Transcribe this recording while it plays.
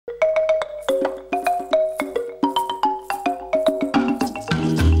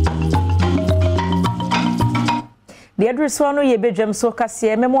The address one ye Badwam so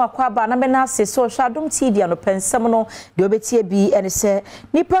kase memo akwaba na me na ase so Adom TV ano pensem no de obetie bi ene se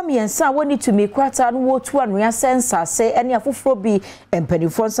nipa miensa woni tumi kwata no wotu anua sensa se ene afoforo bi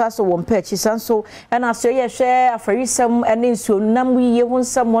empanifo nsa so won pa chisanso ena so ye hwe afarisem ene nsuo nam yiye ho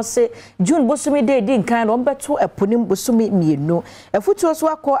nsam wose June bosumi de di nkan no beto eponim bosumi mienu efutuo so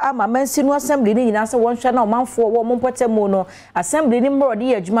akọ ama mansi no assembly ni nyina se won hwe na omanfo wo mompotemu no assembly ni mrode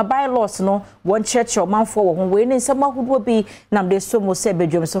ye adwuma bylaws no won church omanfo wo ho we ni nsam ahodo bi nam de so mo se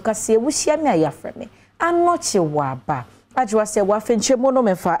Badwam so kase wuhia me ayafre me anoche waba ajwa se wa fenchemo no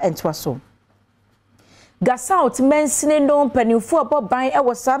mefa entwa so Gasout mensini no mpanimfo aboban e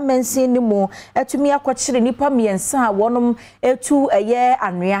wo sa mensini mu etumi akwakire nipa miensa wonom etu eye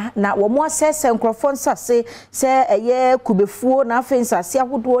anwea na wo mo asese nkrofo nsase se eye kubefuo na afensase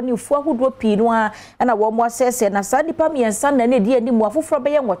ahodo ni fu ahodo pinu a na wo mo asese na sa nipa miensa na ne die ni mu afoforo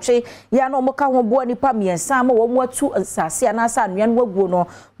be ye nwotwe ya na mo ka ho bo nipa miensa ma wo mo atu nsase na asa anwea no aguo no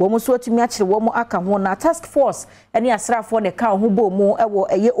wo mo so atumi akire wo mo aka ho na task force eni asrafo ne ka ho bo mu e wo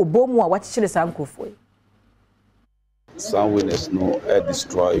eye obomu a wakikire sa nkrofo. Some winners know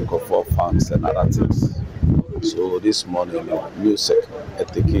destroying of funds and other things. So this morning, music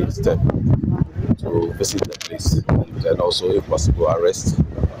taking a step to visit the place and also, if possible, arrest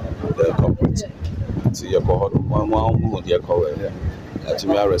the culprit. So you go one who they call to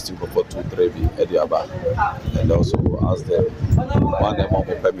me arresting for 2-3 at the aba, and also ask them one amount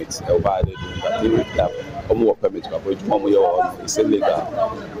of permits. Why they do that? They will have more permits, but one way or it's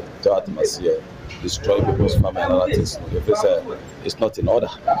illegal to atmosphere. Destroy people's family and other things. If it's not in order.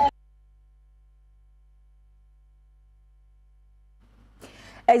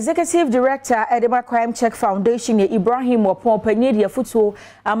 Executive Director Adom Crime Check Foundation Ibrahim Opon Penyedia Futu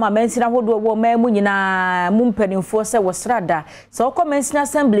ama mensina hodo wo mamu nyina mumpanimfo se wosrada so okomensina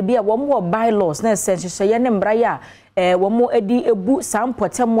assembly bia wo mo bylaws na senhye ne mbraya wo mo edi ebu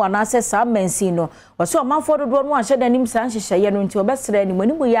sampotemu anase sa mensin no wo so manfo dodo no anhye danim sa nhye no nti obesra ni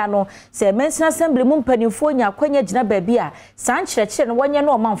manimu ya no se mensina assembly mumpanimfo nya kwanya gina ba bia sa nkyerɛkyerɛ no wonye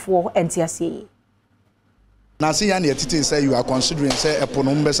no manfo entiase na see yan yetiti say you are considering say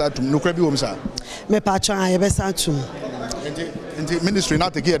epono mbesa tum no kra bi wom sa me pa twa ayebesa tum the ministry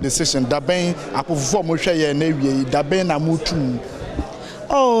not take a decision that ben akofo mo hwe ye na wie that ben na mutum.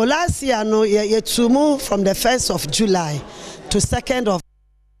 Oh, last year no ye to move from the 1st of July to 2nd of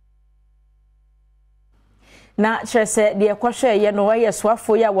na chese de kwahwe ye no ye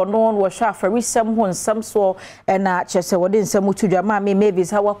soafo ya wono wo hwa afarisem ho nsam so na chese wode nsam tudwa ma me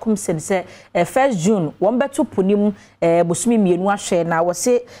mavis ha wakum sen se 1st June won beto ponim bosumi mienu ahwe na wo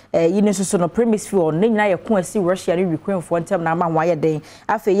se yini so no premise fi on nyina ye ko asi Russia ni Ukraine fo ntem na ma ho aye den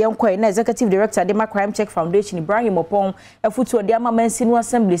afa ye nkoi na executive director Adom Crime Check Foundation Ibrahim Opon afutu de ama mansi no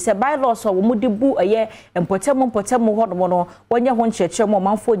assembly se bylaws wo mu de bu aye empotemu hodo no wonye ho nkyerɛkyerɛ mo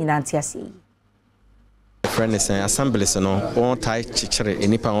manfo nyina antiase friends and assemblies no on tie chichere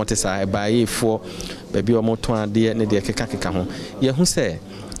enipa won te sa baaye fo baabi o mo to ade ne de keka ho ye hu se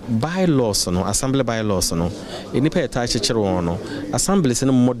bylaws no assembly bylaws no enipa tie chichere won no assemblies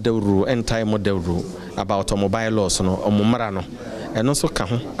no model rule entire model rule about o bylaws no o mara no eno so ka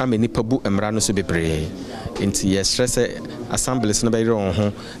ho ama enipa bu emra no so bebre enti ye stress assemblies no be re on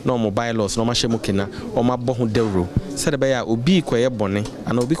ho na o bylaws no ma hye mukina o ma bo ho dewro se de be ya obi koye bone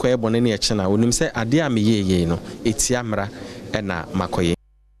ana obi koye bone ne ye chena onim se ade a me yeye no etia mra na makoye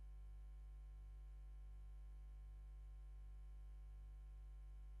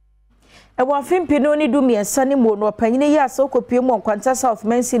ewa fimpino ni du miensa ni mo no panyine ya so kopie mo nkwanta South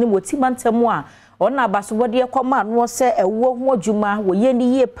Mansi ni motimantamu a ona basobode ekoma no se ewo ho adwuma wo ye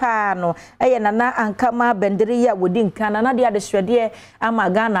ni ye pa no eye nana ankama bendere ya wodi nkana na de adehwede ama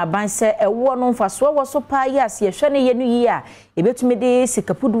Ghana ban se ewo no mfaso wo so pa ya se hwe ne ye no yi a ebetumi de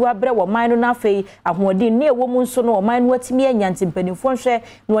sikapudu abre wo man no na afei ahoɔden ne ewo mu nso no wo man no atimi anyanti mpanimfo hwe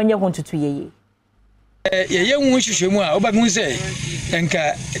no onye ho ntutu yeye ye hu hwehwemu a oba hu se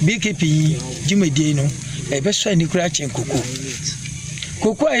enka BKP jimedie no ebeso ani kura chenkoko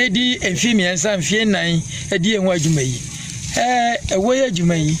koko a yedi emfi miensa mfie nan edi enwa adwuma yi ewo ya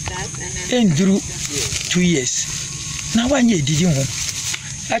adwuma yi enduru 2 years na wanye edidi ho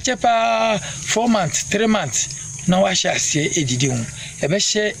achepa 4 months 3 months na wa hye ase edidi ho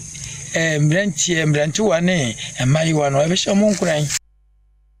ebehye mranti wa ne emai wa no ebehye mo nkuran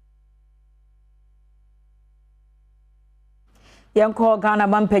Yanko Ghana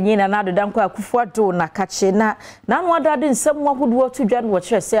Mampanyina na Danko Akufuado na kache na no adade nsem wahodo to dwan wo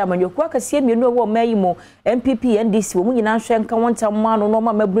kire se amanyoku akasie mienu wo mayimo MPP NDC wo nyina hwe nka wonta ma no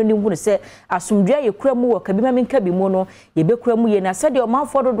ma mabru ni hu se asomdwa ye kura mu wo kabima menka bi mu no ye be kura mu ye na sade o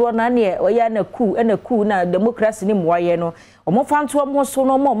manfo dodo na ne oya na ku na democracy ni moye no o mo fanto mo so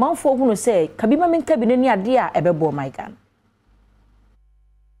no mo manfo hu no se kabima menka bi ni ade a ebebo my Ghana.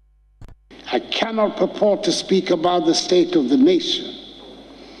 I cannot purport to speak about the state of the nation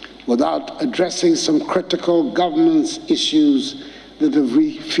without addressing some critical governance issues that have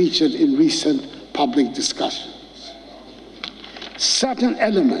featured in recent public discussions. Certain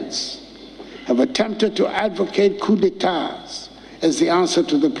elements have attempted to advocate coup d'etats as the answer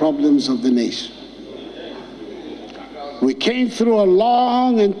to the problems of the nation. We came through a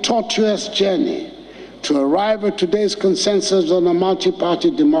long and tortuous journey to arrive at today's consensus on a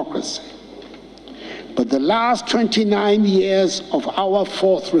multi-party democracy. But the last 29 years of our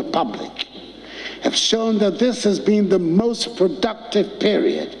Fourth Republic have shown that this has been the most productive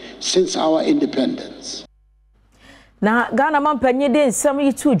period since our independence. Na Ghana Mampanye de nsam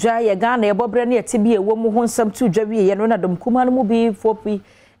yi tu dwa ye Ghana ye bobre na yetibie wo mu ho nsam tu dwa wie ye no na dom kuma no mu bi fopi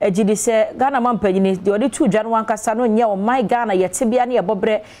ejidi se Ghana Mampanye ni de odi tu dwa no wankasa no nya o my Ghana yetibia na ye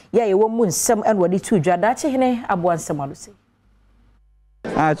bobre ye wo mu nsam en odi tu dwa da che hene abo nsam alo se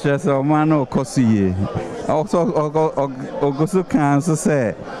so mano kosuye also ogosu kan so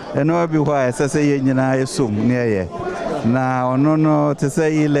say eno bi why say ye nyina yesum ne ye na ono no to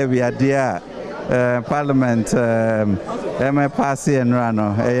say levy adia parliament em pass en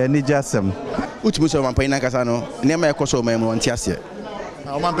rano ni jasem uchimu so mampani na kasa no ne ma ekoso ma mu ontiase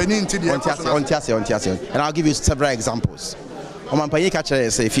mampani nti de ontiase and I'll give you several examples. Mampani ka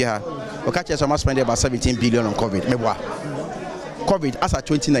chere say fi ha o ka chere so ma spend about 17 billion on covid meboa COVID as at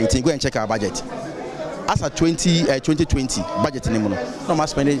 2019, go and check our budget. As at 2020 budget in no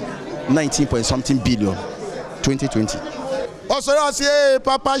must spend 19 point something billion 2020. Also I say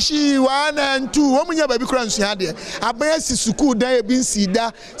papa she 1 and 2 omunya baby kura nsuya de abaya si school dan e bin si da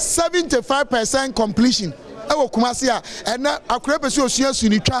 75% completion e wo kumase a ena akura pese osua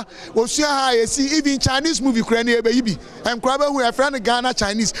sunitwa osua ha yesi even Chinese movie kura na e be yibi enkura be hu e friend Ghana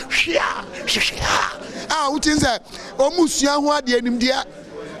Chinese utin say omusua ho ade anim dia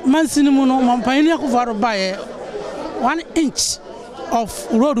mansinimu no mampani akufaro bae 1 inch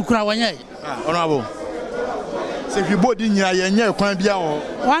of road kura wanya honorable se fi body nyira ye nya kwan bia ho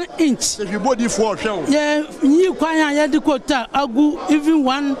 1 inch se fi body for hwe o ye nyi kwan ya de kota agu even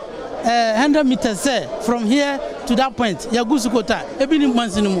 100 meters from here to that point ya gu sukota ebi ni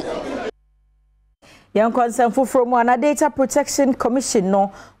mansinimu Young concern from one data protection commission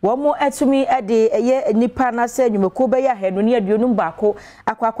no womo etumi ede eye nipa na se nwumeko be ya henu ne aduonum baako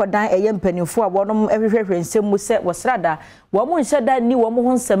akwakodan eye mpanimfo a wonom ehwehwehwe nsem mu se wosrada womo nhyeda ni womo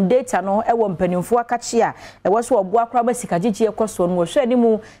ho nsem data no ewo mpanimfo akache a ewo so obo akra ba sikagigye ekoso no hwe ni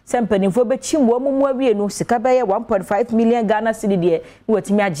mu se mpanimfo be chim womo mu awie no sika be ye 1.5 million Ghana cedi de ni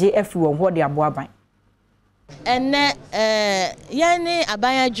watimi agye afi won ho de abo aban ene yani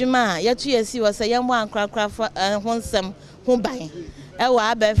abanya dwuma yetu yesi wo se yemo ankrakra ho nsem ho ban ewa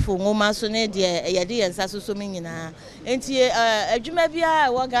abefu ngoma so ne de yede yensa soso nyina enti adwuma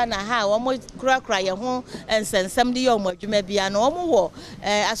bia wo Ghana ha wo mo krakra ye ho ensensem de ye mo adwuma bia no wo wo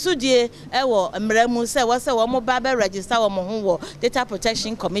asodie ewo mramu se wo se wo mo ba be register wo mo ho wo data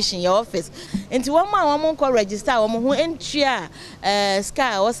protection commission your office enti wo mo ko register wo mo ho entua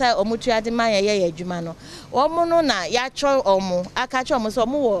sky wo se wo mo tua de man ye adwuma no wo mo no na ya cho omo aka cho omo so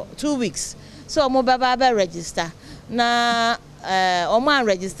mo wo 2 weeks so omo ba register na omo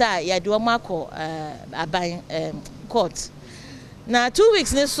register ya de omo akọ aban court na 2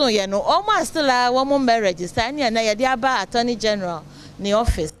 weeks ne so ye no omo still omo be register na ya de aba attorney general ni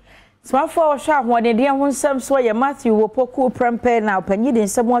office Smafo sha hwode de ho nsem so ye Matthew Wopoku prempe na opanyi de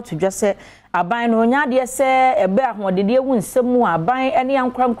nsem atodwa se aban no nya de se ebe ahwode de hu nsem aban ene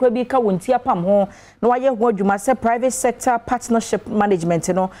ankrankra bi ka wonti apam ho na waye ho adwuma se private sector partnership management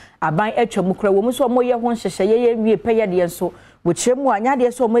no aban atwam kra wo mu so mo ye ho nhyehyɛ ye wie peye de nso wo kyeremu anya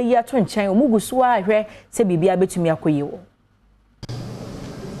de so mo yi ato nkyɛn o mugusu ahwɛ se bibia betumi akoyi wo.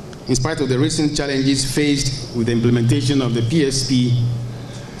 In spite of the recent challenges faced with the implementation of the PSP,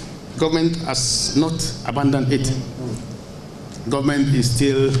 government has not abandoned it. Government is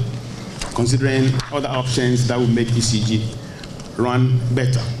still considering other options that will make ECG run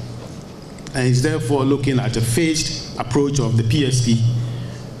better, and is therefore looking at a phased approach of the PSP,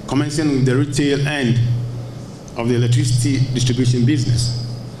 commencing with the retail end of the electricity distribution business.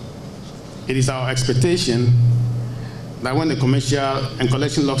 It is our expectation that when the commercial and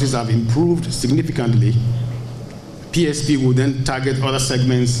collection losses have improved significantly, PSP will then target other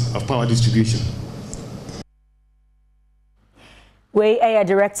segments of power distribution. We are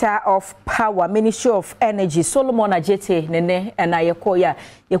Director of Power, Ministry of Energy, Solomon Ajete, Nene, and Ayakoya.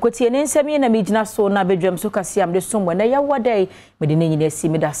 Yakwati and Semi and Midna so na bedroom so Cassiam de Sum when they are what day, Medina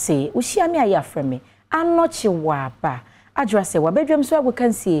Simida say, Ushiami Ayafremi, I'm not your wapa. Address a bedroom so we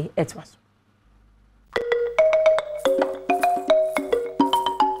can see it was.